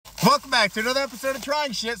Welcome back to another episode of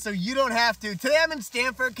Trying Shit So You Don't Have To. Today I'm in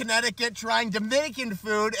Stamford, Connecticut, trying Dominican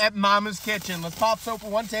food at Mama's Kitchen. Let's pop soap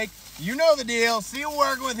in one take. You know the deal. See what we're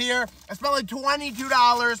working with here. I spent like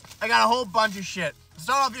 $22. I got a whole bunch of shit. Let's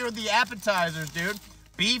start off here with the appetizers, dude.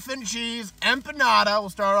 Beef and cheese empanada.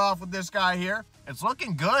 We'll start off with this guy here. It's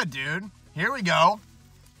looking good, dude. Here we go.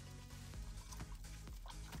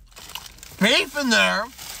 Beef in there.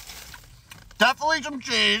 Definitely some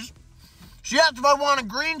cheese. She asked if I want a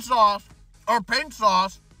green sauce or pink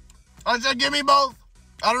sauce. I said, give me both.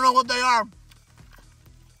 I don't know what they are.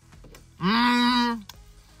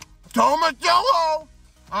 Tomatillo.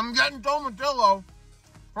 I'm getting tomatillo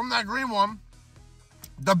from that green one.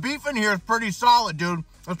 The beef in here is pretty solid, dude.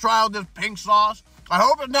 Let's try out this pink sauce. I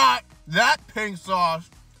hope it's not that pink sauce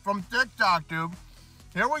from TikTok, dude.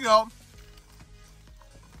 Here we go.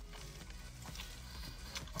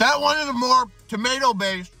 That one is more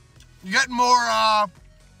tomato-based. You get more,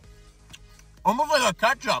 almost like a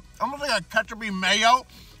ketchup. Almost like a ketchup-y mayo.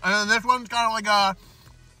 And then this one's kind of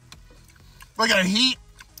like a heat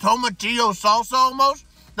tomatillo salsa almost.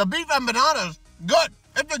 The beef empanada is good.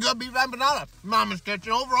 It's a good beef empanada. Mama's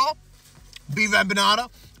Kitchen overall. Beef empanada.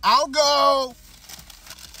 I'll go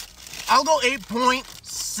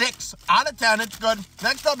 8.6 out of 10. It's good.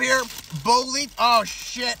 Next up here, bolita. Oh,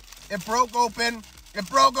 shit. It broke open.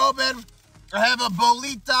 I have a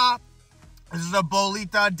bolita. This is a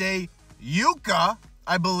bolita de yuca,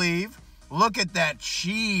 I believe. Look at that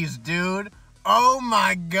cheese, dude. Oh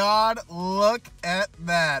my God, look at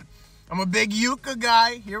that. I'm a big yuca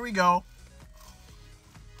guy. Here we go.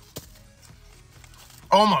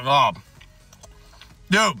 Oh my God.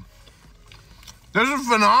 Dude, this is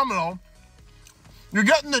phenomenal. You're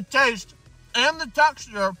getting the taste and the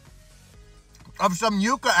texture of some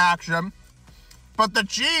yuca action, but the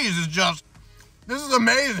cheese is just, this is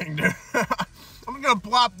amazing, dude. I'm gonna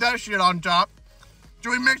plop that shit on top. Should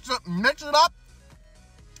we mix it up?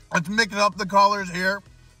 Let's mix up the colors here.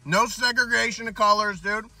 No segregation of colors,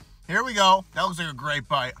 dude. Here we go. That looks like a great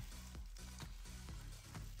bite.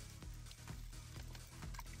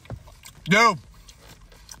 Dude,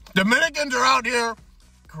 Dominicans are out here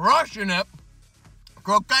crushing it.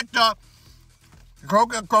 Croqueta.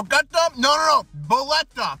 No.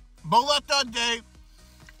 Boleta. Boleta de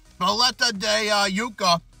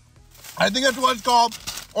yuca. I think that's what it's called.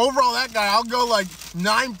 Overall, that guy, I'll go like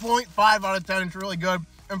 9.5 out of 10. It's really good.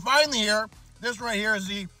 And finally here, this right here is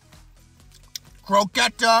the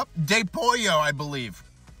croqueta de pollo, I believe.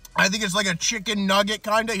 I think it's like a chicken nugget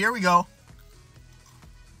kind of. Here we go.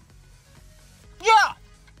 Yeah.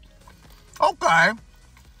 Okay.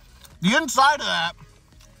 The inside of that,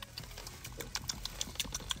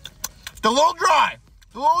 it's a little dry.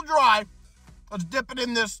 Let's dip it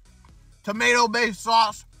in this tomato-based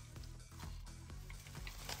sauce.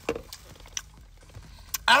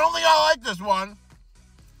 I don't think I like this one.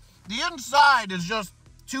 The inside is just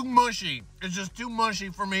too mushy. It's just too mushy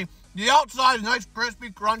for me. The outside is nice,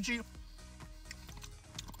 crispy, crunchy.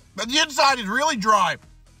 But the inside is really dry.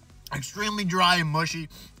 Extremely dry and mushy.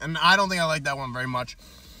 And I don't think I like that one very much.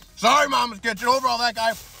 Sorry, Mama's Kitchen. Overall, that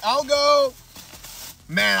guy, I'll go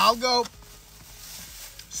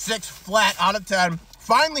 6 flat out of 10.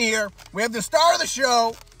 Finally here, we have the star of the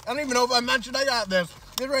show. I don't even know if I mentioned I got this.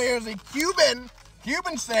 This right here is a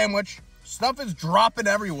Cuban sandwich. Stuff is dropping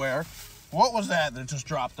everywhere. What was that just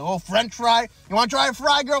dropped? A little French fry? You want to try a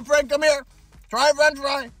fry, girlfriend? Come here. Try a French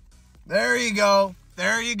fry. There you go.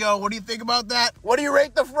 What do you think about that? What do you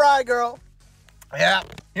rate the fry, girl? Yeah.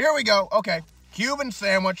 Here we go. Okay. Cuban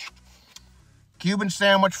sandwich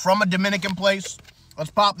from a Dominican place.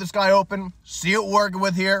 Let's pop this guy open. See what we're working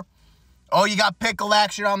with here. Oh, you got pickle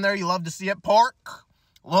action on there. You love to see it. Pork,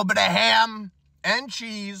 a little bit of ham and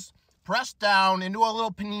cheese. Pressed down into a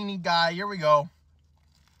little panini guy. Here we go.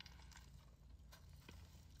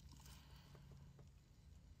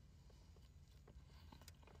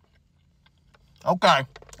 Okay,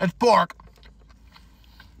 it's pork.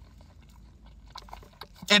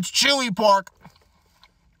 It's chewy pork.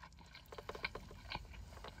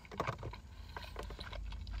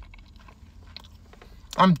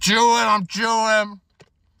 I'm chewing.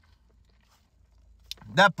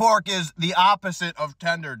 That pork is the opposite of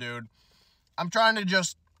tender, dude. I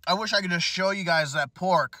wish I could just show you guys that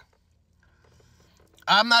pork.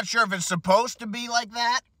 I'm not sure if it's supposed to be like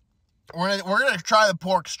that. We're gonna try the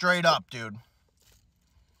pork straight up, dude.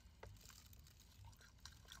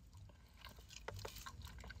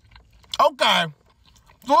 Okay.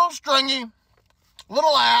 It's a little stringy.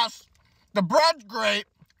 Little ass. The bread's great.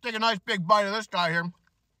 Take a nice big bite of this guy here.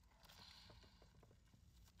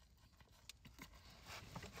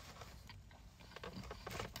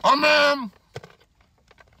 I mean,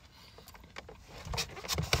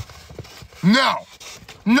 no.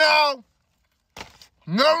 No.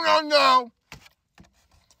 No, no, no.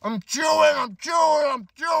 I'm chewing.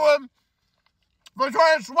 If I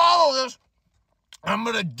try to swallow this, I'm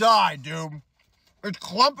gonna die, dude. It's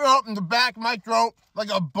clumping up in the back of my throat like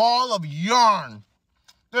a ball of yarn.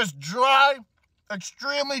 This dry,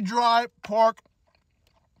 extremely dry pork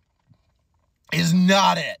is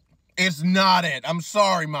not it. It's not it. I'm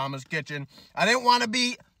sorry, Mama's Kitchen. I didn't want to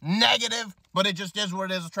be negative, but it just is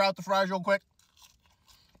what it is. Let's try out the fries real quick.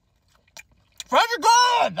 Fries are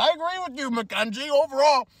good. I agree with you, Mackenzie.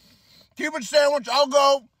 Overall, Cuban sandwich, I'll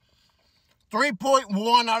go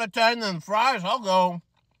 3.1 out of 10. And fries, I'll go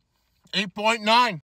 8.9.